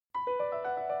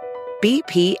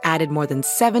BP added more than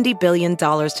 $70 billion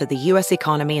to the U.S.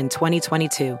 economy in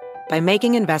 2022 by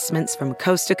making investments from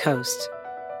coast to coast.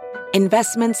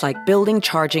 Investments like building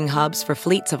charging hubs for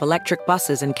fleets of electric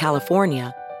buses in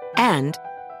California and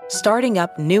starting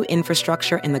up new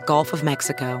infrastructure in the Gulf of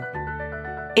Mexico.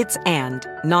 It's and,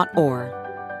 not or.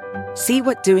 See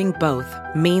what doing both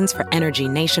means for energy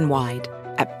nationwide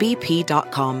at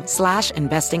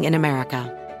bp.com/investing in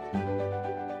America.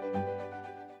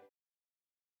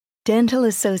 Dental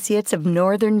Associates of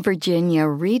Northern Virginia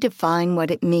redefine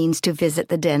what it means to visit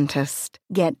the dentist.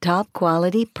 Get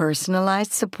top-quality,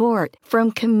 personalized support from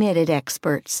committed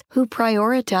experts who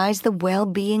prioritize the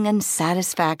well-being and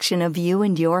satisfaction of you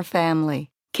and your family.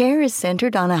 Care is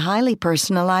centered on a highly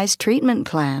personalized treatment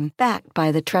plan backed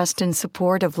by the trust and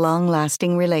support of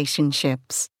long-lasting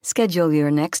relationships. Schedule your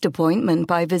next appointment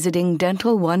by visiting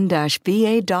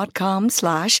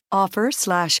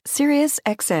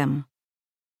dental1-va.com/offer/SiriusXM.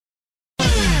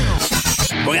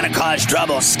 We're going to cause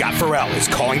trouble. Scott Ferrall is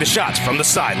calling the shots from the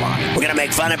sideline. We're going to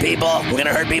make fun of people. We're going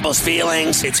to hurt people's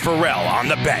feelings. It's Ferrall on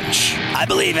the bench. I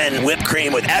believe in whipped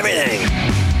cream with everything.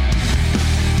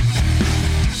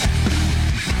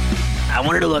 I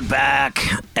wanted to look back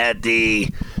at the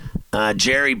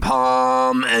Jerry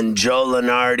Palm and Joe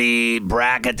Lundari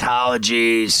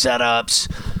Bracketologys setups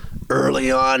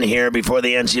early on here before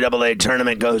the NCAA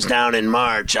tournament goes down in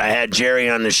March. I had Jerry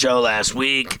on the show last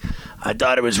week. I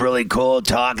thought it was really cool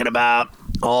talking about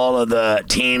all of the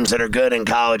teams that are good in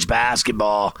college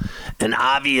basketball. And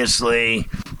obviously,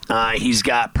 he's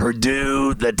got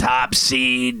Purdue, the top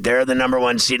seed. They're the number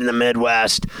one seed in the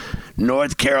Midwest.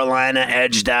 North Carolina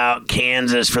edged out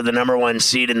Kansas for the number one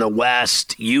seed in the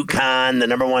West. UConn, the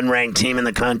number one ranked team in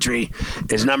the country,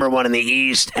 is number one in the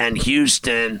East. And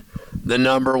Houston, the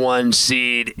number one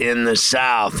seed in the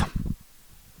South.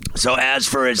 So as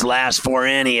for his last four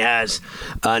in, he has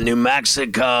New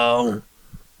Mexico,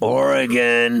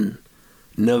 Oregon,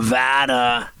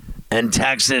 Nevada, and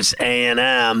Texas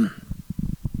A&M.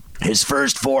 His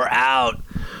first four out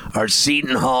are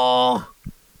Seton Hall,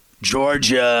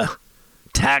 Georgia,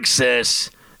 Texas,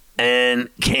 and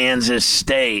Kansas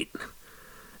State.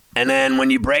 And then when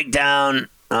you break down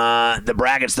the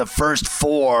brackets, the first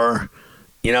four,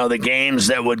 the games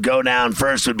that would go down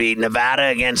first would be Nevada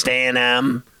against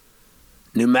A&M,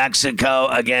 New Mexico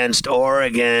against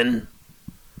Oregon,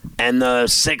 and the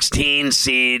 16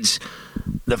 seeds,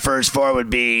 the first four would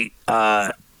be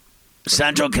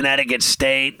Central Connecticut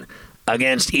State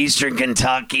against Eastern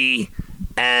Kentucky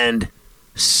and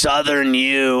Southern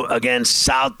U against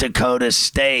South Dakota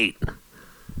State.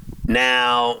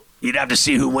 Now, you'd have to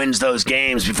see who wins those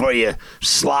games before you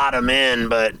slot them in,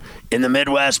 but in the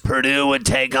Midwest, Purdue would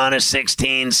take on a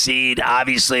 16 seed.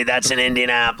 Obviously, that's in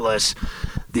Indianapolis.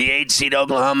 The 8 seed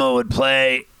Oklahoma would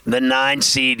play the 9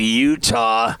 seed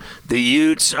Utah. The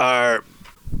Utes are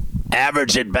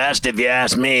average at best, if you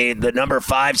ask me. The number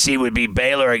 5 seed would be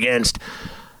Baylor against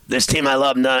this team I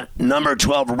love, number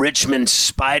 12 Richmond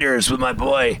Spiders with my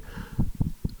boy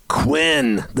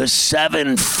Quinn, the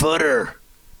 7-footer.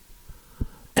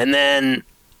 And then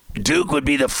Duke would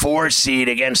be the 4 seed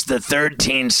against the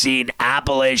 13 seed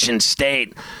Appalachian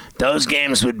State. Those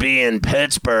games would be in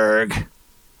Pittsburgh.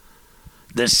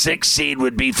 The 6 seed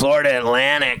would be Florida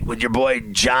Atlantic with your boy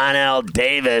John L.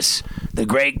 Davis, the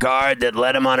great guard that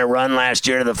led him on a run last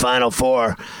year to the Final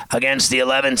Four, against the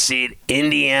 11 seed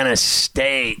Indiana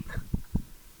State.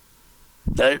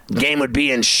 The game would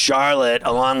be in Charlotte,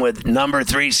 along with number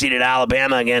 3 seeded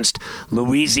Alabama against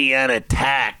Louisiana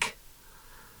Tech.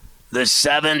 The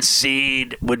 7th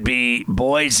seed would be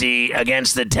Boise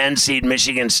against the 10 seed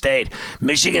Michigan State.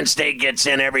 Michigan State gets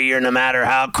in every year no matter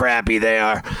how crappy they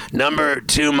are. Number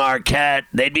 2 Marquette,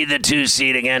 they'd be the 2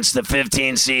 seed against the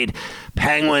 15 seed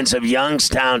Penguins of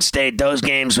Youngstown State. Those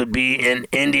games would be in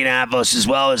Indianapolis, as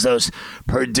well as those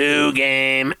Purdue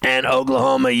game and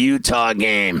Oklahoma-Utah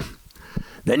game.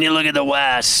 Then you look at the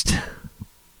West.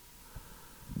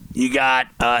 You got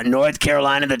North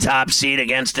Carolina, the top seed,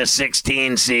 against a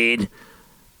 16 seed.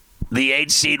 The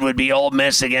 8 seed would be Ole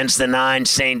Miss against the 9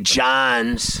 St.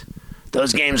 John's.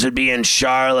 Those games would be in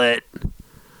Charlotte.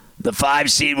 The 5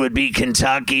 seed would be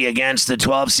Kentucky against the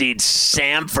 12 seed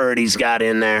Samford he's got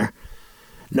in there.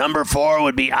 Number 4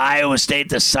 would be Iowa State,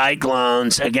 the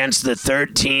Cyclones, against the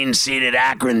 13 seeded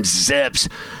Akron Zips.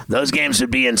 Those games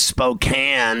would be in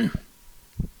Spokane.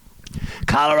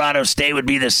 Colorado State would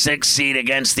be the 6th seed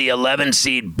against the 11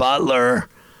 seed Butler.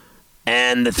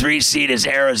 And the 3 seed is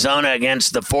Arizona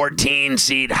against the 14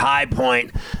 seed High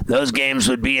Point. Those games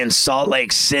would be in Salt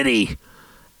Lake City.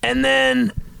 And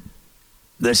then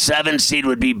the 7 seed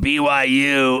would be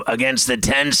BYU against the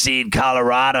 10 seed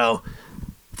Colorado.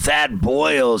 Thad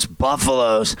Boyle's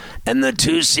Buffaloes, and the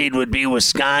 2 seed would be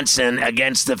Wisconsin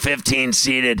against the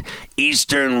 15-seeded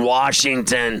Eastern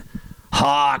Washington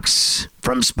Hawks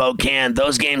from Spokane.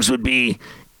 Those games would be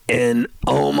in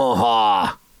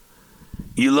Omaha.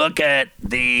 You look at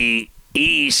the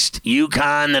East,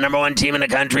 UConn, the number 1 team in the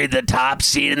country, the top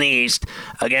seed in the East,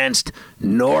 against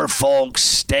Norfolk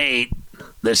State,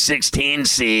 the 16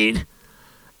 seed.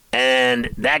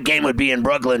 And that game would be in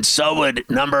Brooklyn. So would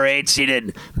number 8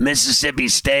 seeded Mississippi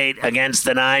State against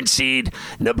the 9 seed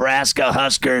Nebraska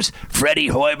Huskers. Freddie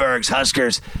Hoiberg's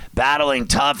Huskers battling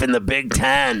tough in the Big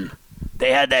Ten.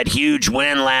 They had that huge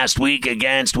win last week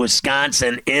against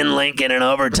Wisconsin in Lincoln in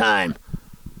overtime.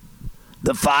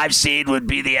 The 5 seed would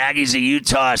be the Aggies of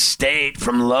Utah State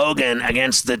from Logan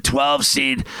against the 12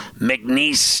 seed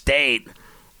McNeese State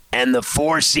and the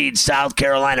 4 seed South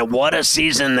Carolina. What a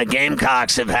season the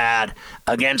Gamecocks have had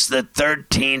against the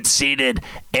 13th seeded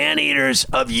Anteaters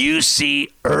of UC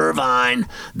Irvine.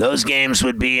 Those games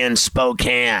would be in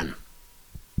Spokane.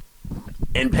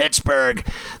 In Pittsburgh,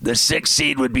 the 6th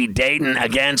seed would be Dayton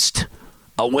against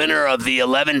a winner of the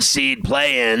 11 seed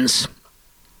play-ins.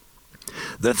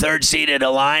 The 3rd seeded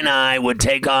Illini would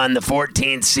take on the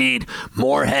 14th seed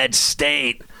Morehead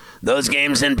State. Those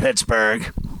games in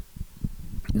Pittsburgh.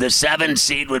 The 7th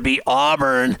seed would be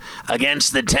Auburn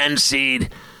against the 10 seed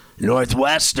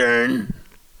Northwestern.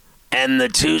 And the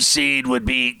 2 seed would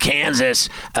be Kansas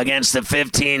against the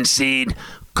 15 seed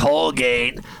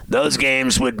Colgate. Those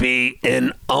games would be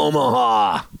in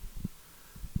Omaha.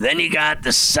 Then you got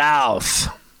the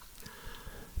South.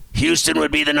 Houston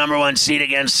would be the number 1 seed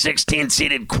against 16th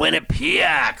seeded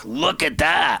Quinnipiac. Look at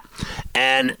that.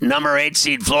 And number 8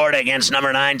 seed Florida against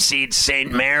number 9 seed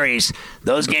St. Mary's.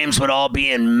 Those games would all be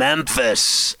in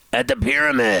Memphis at the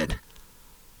Pyramid.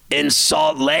 In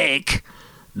Salt Lake,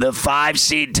 the 5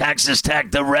 seed Texas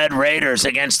Tech, the Red Raiders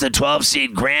against the 12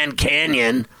 seed Grand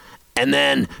Canyon. And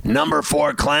then number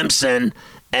 4 Clemson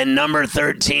and number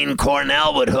 13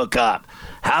 Cornell would hook up.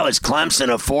 How is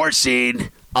Clemson a 4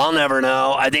 seed? I'll never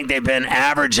know. I think they've been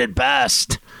average at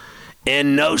best.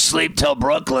 In No Sleep Till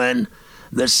Brooklyn,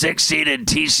 the 6-seeded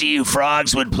TCU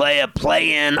Frogs would play a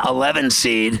play-in 11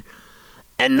 seed,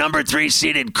 and number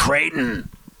 3-seeded Creighton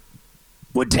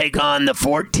would take on the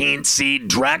 14th seed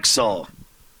Drexel.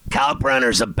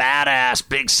 Kalkbrenner's a badass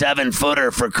big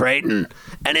 7-footer for Creighton.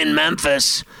 And in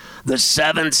Memphis, the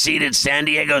 7th-seeded San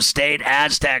Diego State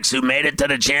Aztecs, who made it to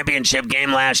the championship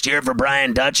game last year for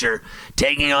Brian Dutcher,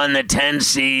 taking on the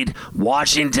 10-seed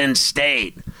Washington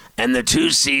State. And the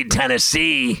 2-seed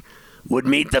Tennessee would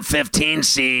meet the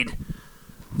 15-seed,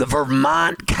 the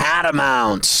Vermont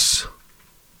Catamounts.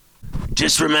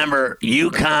 Just remember,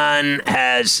 UConn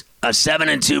has a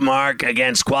 7-2 mark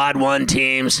against Quad 1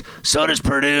 teams. So does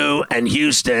Purdue and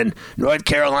Houston. North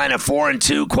Carolina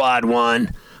 4-2 Quad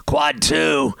 1. Quad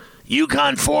 2,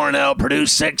 UConn 4-0, Purdue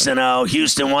 6-0,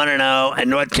 Houston 1-0, and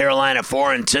North Carolina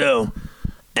 4-2.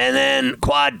 And then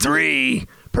Quad 3,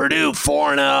 Purdue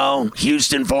 4-0,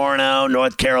 Houston 4-0,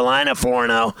 North Carolina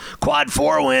 4-0. Quad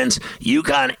 4 wins,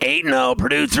 UConn 8-0,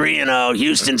 Purdue 3-0,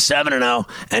 Houston 7-0,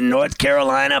 and North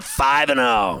Carolina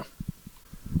 5-0.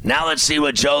 Now let's see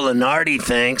what Joe Lundari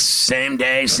thinks. Same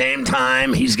day, same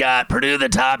time. He's got Purdue, the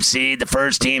top seed, the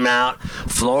first team out.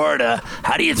 Florida,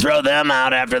 how do you throw them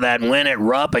out after that win at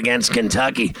Rupp against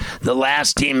Kentucky? The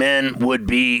last team in would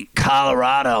be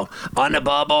Colorado. On the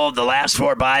bubble, the last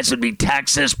 4 byes would be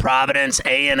Texas, Providence,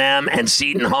 A&M, and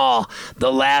Seton Hall.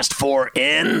 The last 4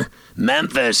 in: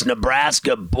 Memphis,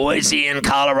 Nebraska, Boise, and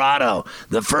Colorado.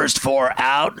 The first 4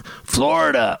 out: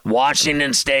 Florida,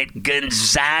 Washington State,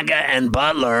 Gonzaga, and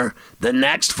Butler. The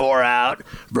next 4 out: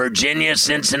 Virginia,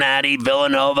 Cincinnati,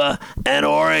 Villanova, and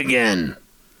Oregon.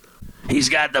 He's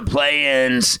got the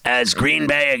play-ins as Green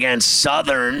Bay against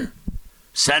Southern,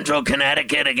 Central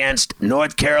Connecticut against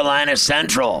North Carolina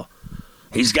Central.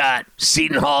 He's got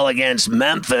Seton Hall against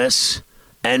Memphis,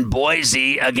 and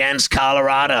Boise against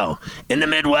Colorado. In the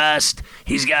Midwest,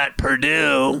 he's got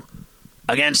Purdue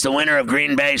against the winner of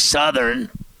Green Bay Southern.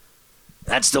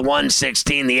 That's the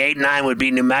 116. The 8-9 would be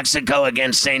New Mexico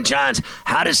against St. John's.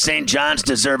 How does St. John's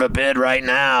deserve a bid right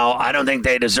now? I don't think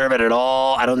they deserve it at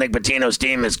all. I don't think Pitino's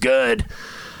team is good.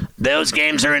 Those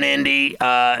games are in Indy.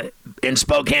 In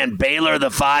Spokane, Baylor, the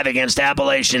 5 against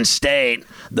Appalachian State.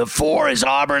 The 4 is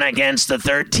Auburn against the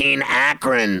 13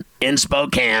 Akron in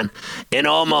Spokane. In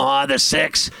Omaha, the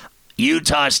 6,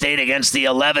 Utah State against the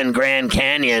 11 Grand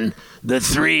Canyon. The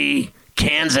 3,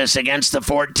 Kansas against the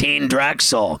 14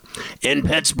 Drexel. In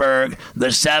Pittsburgh,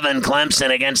 the 7, Clemson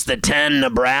against the 10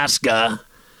 Nebraska.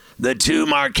 The 2,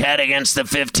 Marquette against the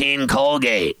 15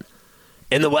 Colgate.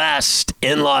 In the West,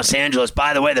 in Los Angeles.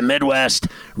 By the way, the Midwest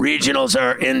regionals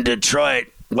are in Detroit.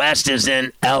 West is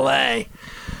in L.A.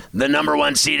 The number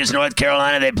 1 seed is North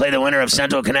Carolina. They play the winner of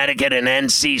Central Connecticut and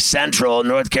NC Central,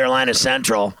 North Carolina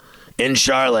Central, in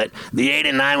Charlotte. The 8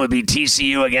 and 9 would be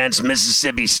TCU against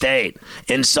Mississippi State.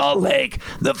 In Salt Lake,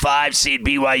 the 5 seed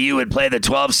BYU would play the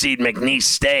 12 seed McNeese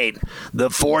State. The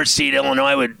 4 seed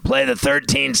Illinois would play the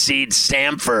 13 seed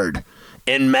Stanford.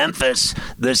 In Memphis,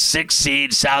 the 6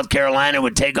 seed South Carolina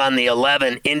would take on the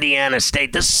 11 Indiana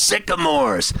State, the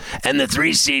Sycamores, and the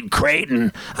 3 seed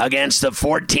Creighton against the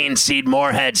 14 seed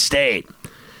Morehead State.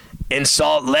 In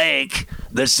Salt Lake,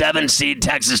 the 7 seed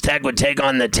Texas Tech would take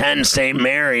on the 10 St.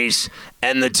 Mary's,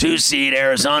 and the 2 seed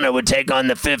Arizona would take on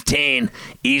the 15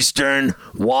 Eastern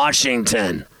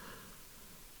Washington.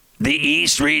 The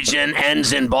East region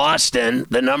ends in Boston.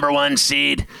 The number 1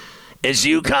 seed is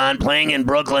UConn playing in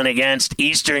Brooklyn against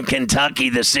Eastern Kentucky,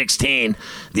 the 16.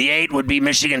 The 8 would be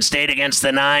Michigan State against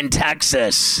the 9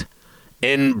 Texas.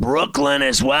 In Brooklyn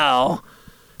as well,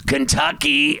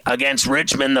 Kentucky against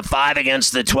Richmond, the 5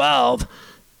 against the 12.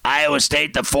 Iowa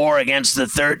State, the 4 against the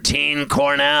 13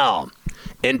 Cornell.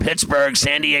 In Pittsburgh,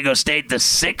 San Diego State, the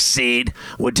 6 seed,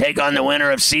 would take on the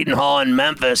winner of Seton Hall and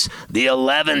Memphis, the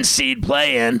 11 seed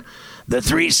play-in. The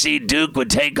 3 seed Duke would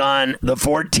take on the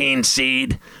 14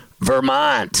 seed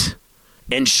Vermont.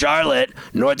 In Charlotte,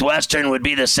 Northwestern would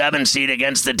be the 7 seed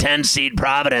against the 10 seed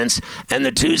Providence, and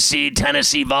the 2 seed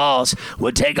Tennessee Vols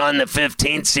would take on the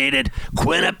 15th seeded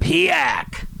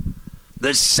Quinnipiac.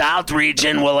 The South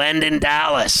region will end in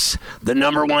Dallas. The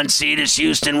number 1 seed is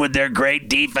Houston with their great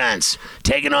defense,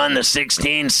 taking on the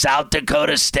 16 South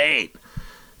Dakota State.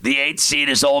 The 8th seed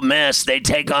is Ole Miss. They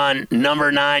take on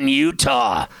number 9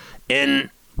 Utah. In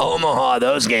Omaha,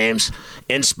 those games.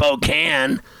 In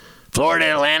Spokane,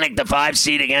 Florida Atlantic, the 5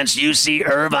 seed against UC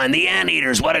Irvine. The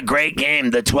Anteaters, what a great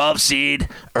game. The 12 seed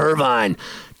Irvine.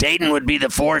 Dayton would be the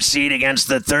 4 seed against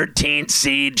the 13th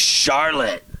seed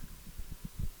Charlotte.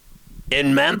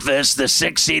 In Memphis, the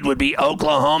 6 seed would be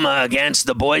Oklahoma against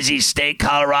the Boise State,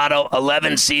 Colorado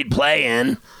 11 seed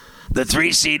play-in. The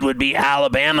 3 seed would be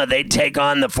Alabama. They'd take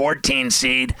on the 14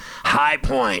 seed High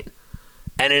Point.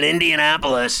 And in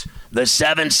Indianapolis, the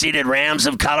 7-seeded Rams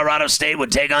of Colorado State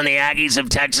would take on the Aggies of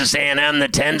Texas A&M, the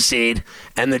 10 seed,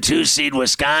 and the 2 seed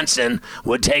Wisconsin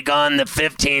would take on the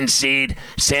 15 seed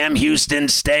Sam Houston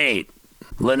State.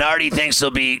 Lundari thinks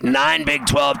there'll be 9 Big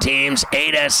 12 teams,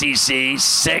 8 SEC,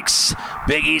 6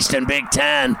 Big East and Big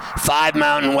 10, 5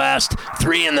 Mountain West,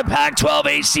 3 in the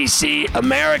Pac-12 ACC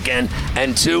American,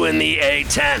 and 2 in the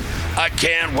A-10. I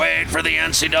can't wait for the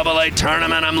NCAA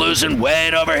tournament. I'm losing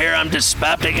weight over here. I'm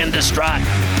dyspeptic and distraught.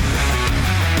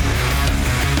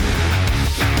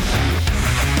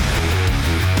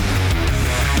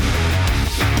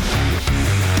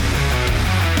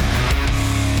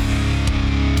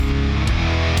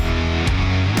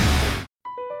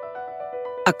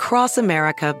 Across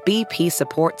America, BP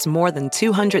supports more than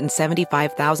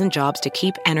 275,000 jobs to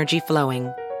keep energy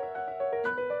flowing.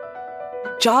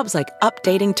 Jobs like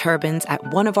updating turbines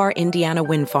at one of our Indiana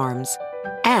wind farms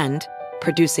and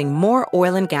producing more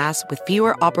oil and gas with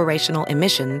fewer operational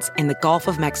emissions in the Gulf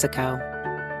of Mexico.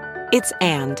 It's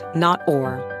and, not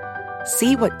or.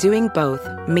 See what doing both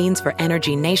means for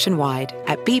energy nationwide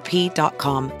at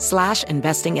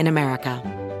bp.com/investing in America.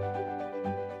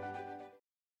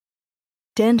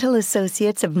 Dental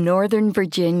Associates of Northern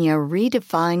Virginia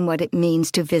redefine what it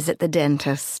means to visit the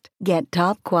dentist. Get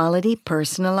top-quality,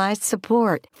 personalized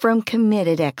support from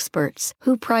committed experts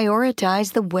who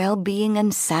prioritize the well-being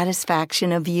and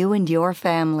satisfaction of you and your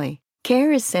family.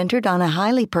 Care is centered on a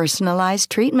highly personalized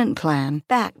treatment plan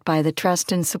backed by the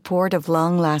trust and support of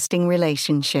long-lasting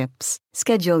relationships.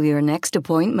 Schedule your next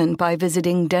appointment by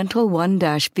visiting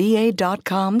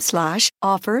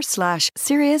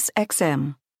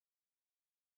dental1-va.com/offer/SiriusXM.